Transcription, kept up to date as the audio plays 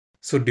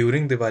So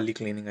during Diwali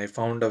cleaning, I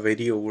found a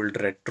very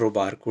old retro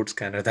barcode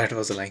scanner that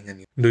was lying on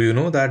you. Do you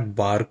know that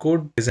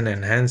BarCode is an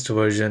enhanced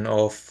version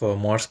of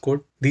Morse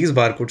code? These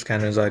barcode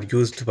scanners are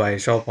used by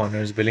shop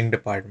owners, billing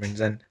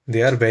departments, and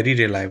they are very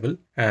reliable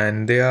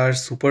and they are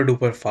super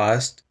duper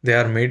fast. They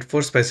are made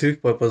for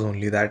specific purpose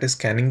only, that is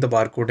scanning the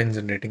barcode and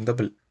generating the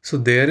bill. So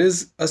there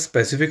is a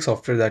specific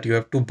software that you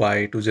have to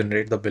buy to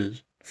generate the bill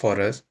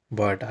for us,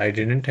 but I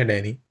didn't had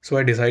any, so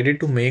I decided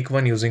to make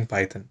one using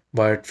Python.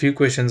 But few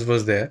questions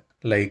was there,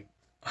 like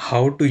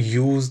how to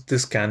use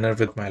this scanner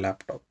with my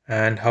laptop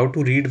and how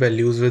to read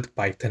values with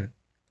Python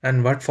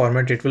and what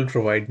format it will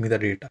provide me the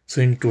data. So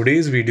in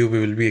today's video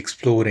we will be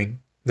exploring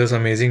this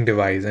amazing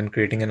device and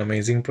creating an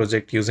amazing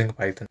project using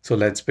Python. So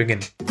let's begin.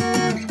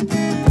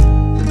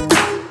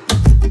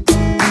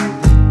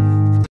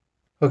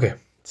 Okay,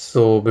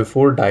 so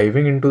before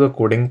diving into the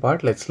coding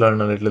part, let's learn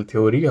a little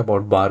theory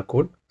about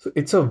barcode. So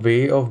it's a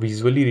way of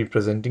visually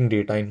representing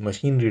data in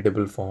machine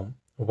readable form.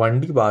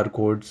 1D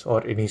barcodes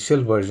or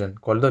initial version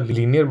called the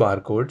linear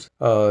barcodes,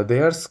 they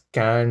are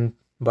scanned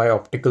by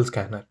optical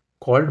scanner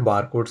called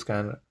barcode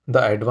scanner.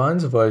 The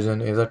advanced version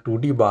is a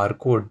 2D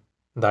barcode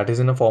that is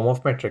in a form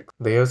of matrix.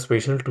 They have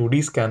special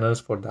 2D scanners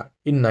for that.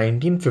 In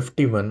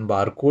 1951,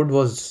 barcode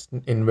was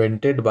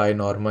invented by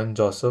Norman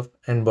Joseph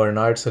and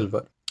Bernard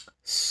Silver.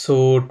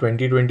 So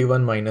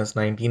 2021 minus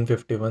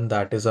 1951,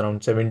 that is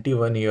around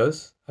 71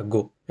 years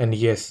ago. And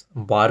yes,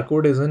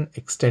 barcode is an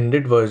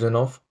extended version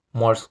of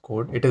Morse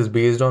code. It is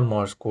based on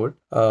Morse code.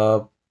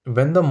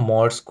 When the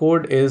Morse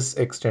code is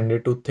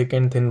extended to thick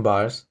and thin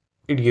bars,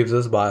 it gives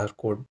us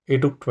barcode.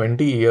 It took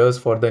 20 years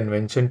for the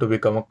invention to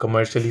become a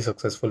commercially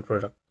successful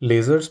product.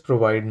 Lasers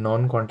provide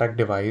non-contact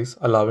device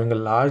allowing a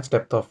large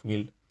depth of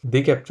field.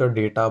 They capture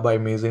data by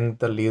measuring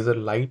the laser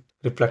light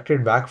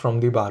reflected back from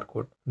the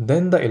barcode.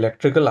 Then the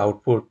electrical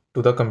output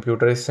to the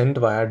computer is sent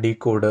via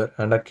decoder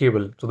and a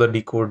cable. So the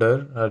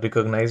decoder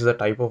recognizes the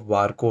type of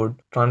barcode,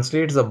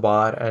 translates the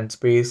bar and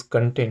space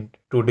content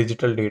to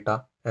digital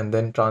data, and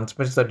then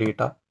transmits the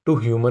data to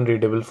human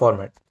readable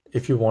format.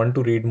 If you want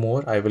to read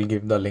more, I will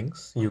give the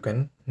links. You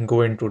can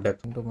go into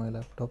depth. Into my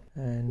laptop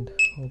and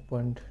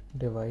opened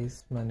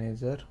device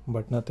manager,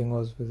 but nothing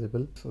was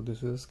visible. So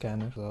this is a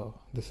scanner. So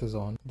this is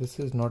on. This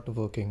is not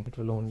working. It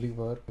will only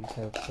work. We'll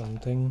have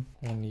something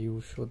and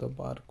you show the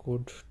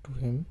barcode to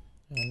him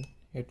and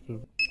it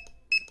will.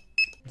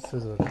 This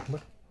is working,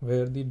 but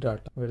where the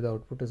data, where the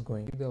output is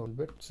going. The whole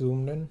bit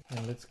zoomed in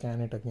and let's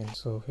scan it again.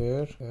 So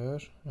here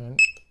and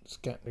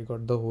scan. We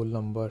got the whole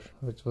number,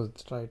 which was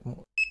right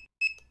mode.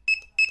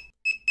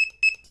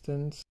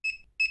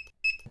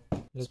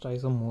 Let's try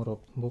some more of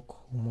book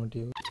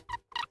motive.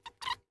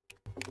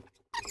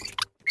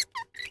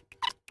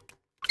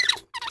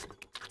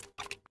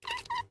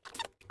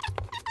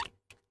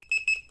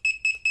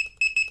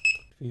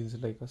 Feels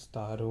like a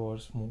Star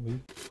Wars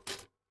movie.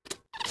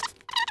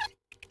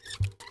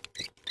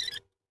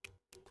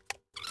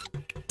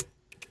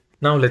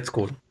 Now let's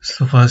code.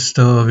 So first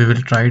we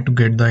will try to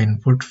get the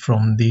input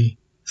from the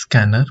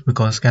scanner,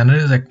 because scanner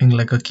is acting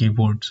like a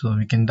keyboard, so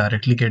we can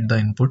directly get the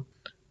input.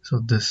 So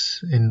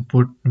this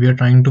input, we are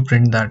trying to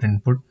print that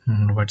input.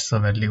 What's the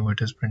value it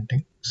is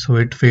printing? So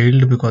it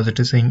failed because it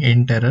is saying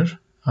int error.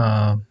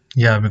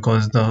 Yeah,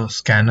 because the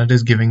scanner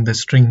is giving the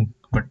string,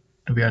 but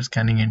we are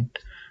scanning int.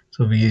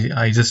 So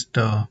I just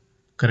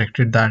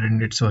corrected that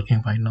and it's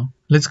working fine now.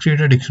 Let's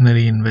create a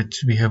dictionary in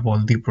which we have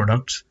all the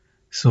products.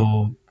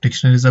 So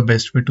dictionary is the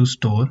best way to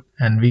store,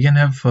 and we can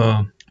have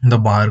the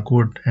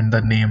barcode and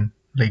the name.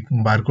 Like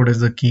barcode is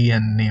the key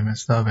and name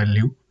is the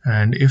value.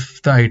 And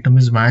if the item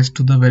is matched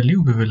to the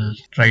value, we will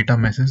write a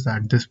message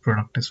that this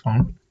product is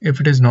found.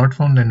 If it is not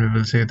found, then we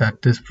will say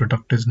that this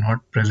product is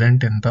not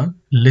present in the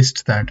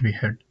list that we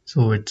had.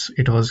 So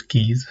it was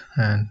keys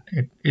and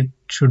it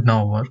should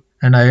now work.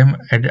 And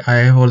I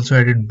have also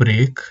added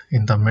break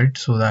in the mid,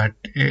 so that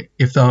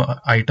if the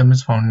item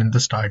is found in the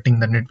starting,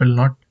 then it will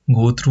not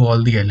go through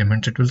all the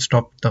elements. It will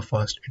stop the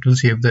first. It will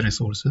save the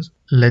resources.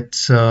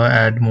 Let's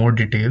add more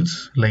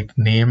details like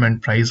name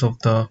and price of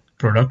the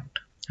product.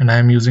 And I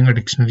am using a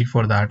dictionary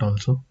for that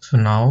also. So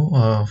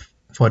now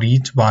for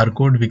each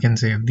barcode, we can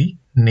save the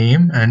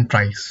name and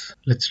price.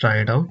 Let's try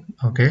it out.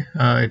 Okay,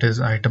 it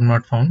is item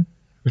not found.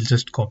 We'll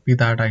just copy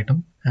that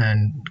item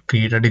and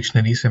create a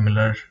dictionary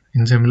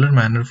in similar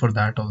manner for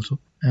that also.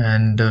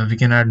 And we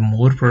can add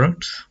more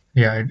products.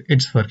 Yeah,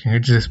 it's working.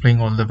 It's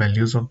displaying all the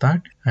values of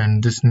that.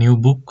 And this new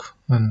book,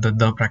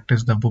 the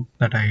practice, the book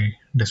that I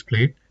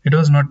displayed, it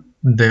was not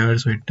there,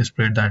 so it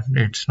displayed that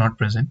it's not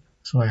present.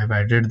 So I have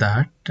added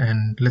that,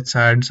 and let's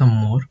add some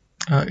more.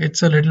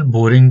 It's a little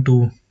boring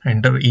to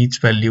enter each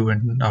value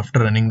and after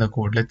running the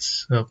code.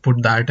 Let's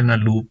put that in a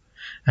loop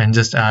and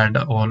just add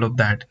all of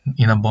that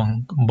in a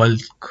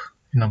bulk.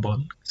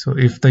 So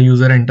if the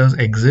user enters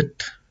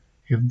exit,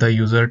 if the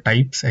user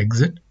types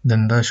exit,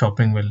 then the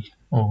shopping will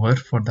over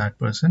for that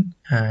person.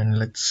 And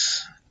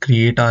let's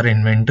create our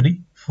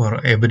inventory.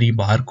 For every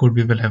barcode,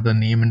 we will have the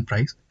name and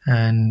price.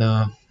 And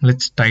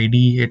let's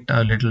tidy it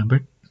a little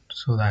bit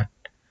so that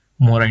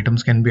more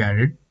items can be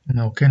added.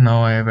 Okay,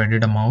 now I have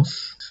added a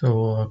mouse.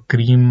 So a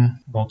cream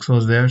box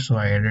was there, so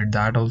I added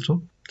that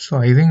also. So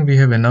I think we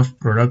have enough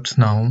products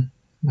now.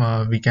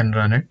 We can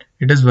run it.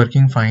 It is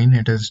working fine.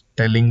 It is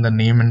telling the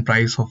name and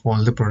price of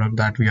all the product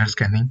that we are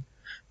scanning,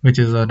 which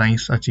is a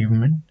nice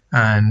achievement.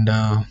 And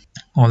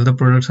all the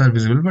products are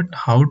visible, but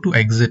how to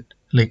exit?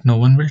 Like no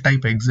one will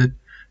type exit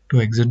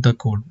to exit the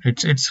code.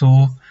 It's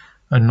so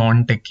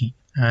non-techy.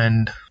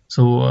 And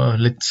so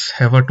let's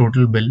have a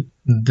total bill.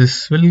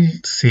 This will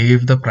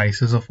save the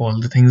prices of all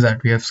the things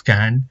that we have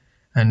scanned,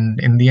 and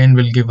in the end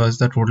will give us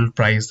the total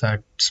price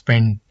that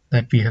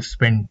we have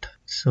spent.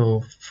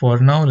 So for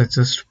now, let's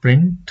just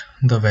print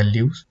the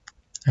values.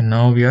 And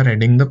now we are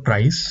adding the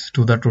price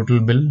to the total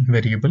bill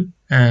variable.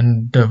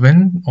 And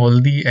when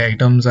all the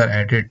items are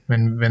added,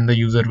 when the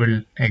user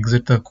will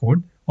exit the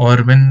code, or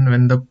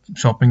when the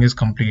shopping is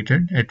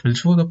completed, it will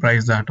show the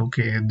price that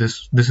okay,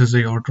 this is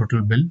your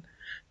total bill,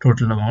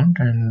 total amount,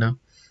 and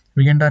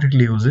we can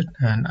directly use it.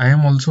 And I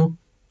am also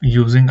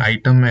using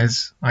item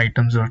as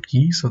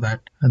items.key so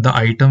that the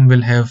item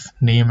will have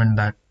name, and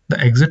that the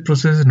exit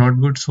process is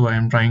not good, so I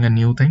am trying a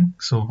new thing.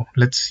 So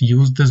let's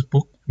use this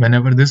book.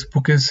 Whenever this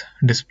book is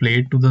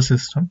displayed to the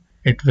system,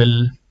 it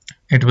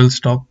will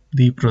stop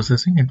the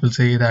processing. It will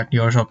say that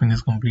your shopping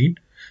is complete.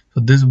 So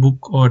this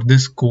book or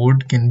this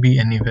code can be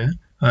anywhere.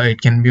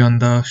 It can be on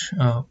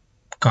the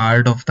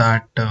card of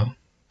that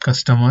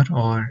customer,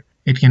 or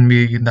it can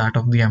be that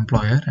of the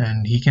employer,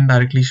 and he can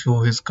directly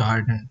show his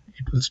card and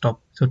it will stop.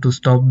 So to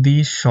stop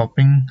the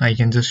shopping, I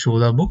can just show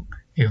the book.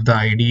 If the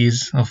ID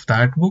is of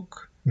that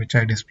book which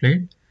I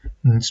displayed,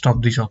 then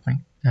stop the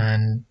shopping.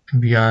 And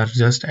we are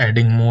just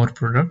adding more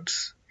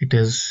products. It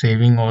is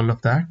saving all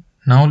of that.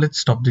 Now let's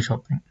stop the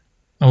shopping.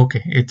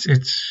 Okay,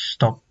 it's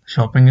stopped.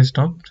 Shopping is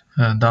stopped.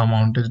 The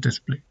amount is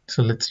displayed.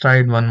 So let's try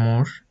it one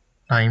more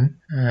time,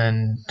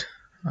 and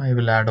I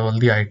will add all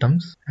the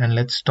items, and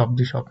let's stop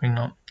the shopping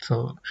now.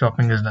 So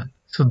shopping is done.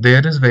 So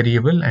there is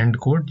variable end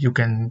code. You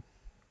can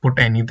put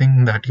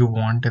anything that you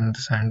want in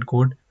this end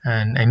code,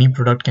 and any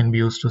product can be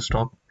used to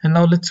stop. And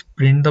now let's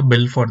print the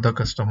bill for the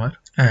customer.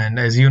 And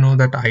as you know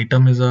that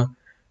item is a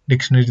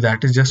dictionary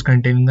that is just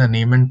containing the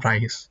name and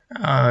price.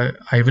 I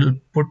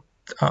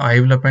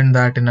will append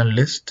that in a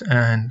list,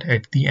 and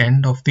at the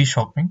end of the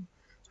shopping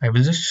I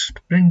will just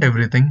print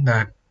everything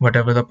that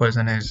whatever the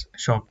person has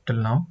shopped till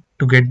now.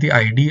 To get the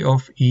ID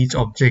of each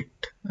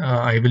object,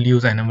 I will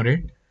use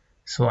enumerate.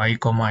 So I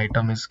comma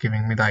item is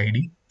giving me the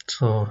ID.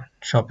 So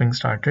shopping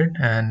started,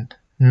 and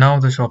now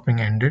the shopping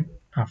ended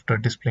after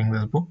displaying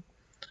this book.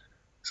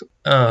 So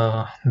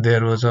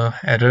there was a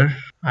error.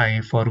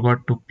 I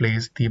forgot to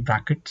place the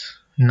brackets.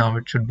 Now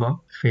it should work.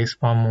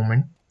 Facepalm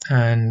moment.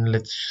 And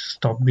let's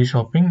stop the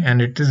shopping,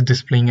 and it is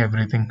displaying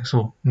everything.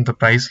 So the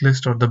price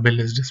list or the bill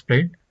is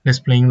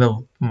displaying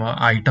the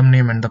item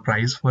name and the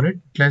price for it.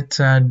 Let's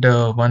add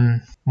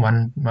one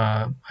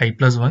I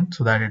plus 1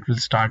 so that it will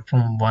start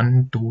from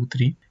 1 2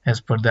 3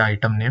 as per the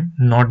item name,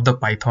 not the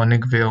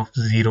Pythonic way of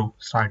 0,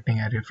 starting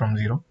array from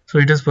 0. So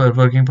it is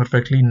working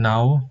perfectly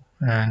now,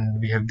 and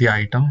we have the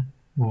item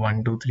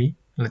 1 2 3.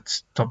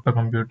 Let's stop the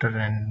computer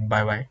and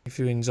bye bye. If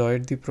you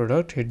enjoyed the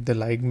product, hit the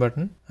like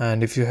button,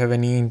 and if you have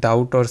any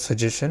doubt or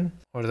suggestion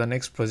or the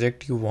next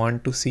project you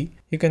want to see,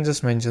 you can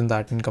just mention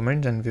that in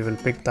comments and we will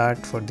pick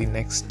that for the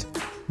next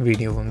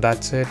video.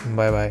 That's it.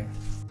 Bye bye.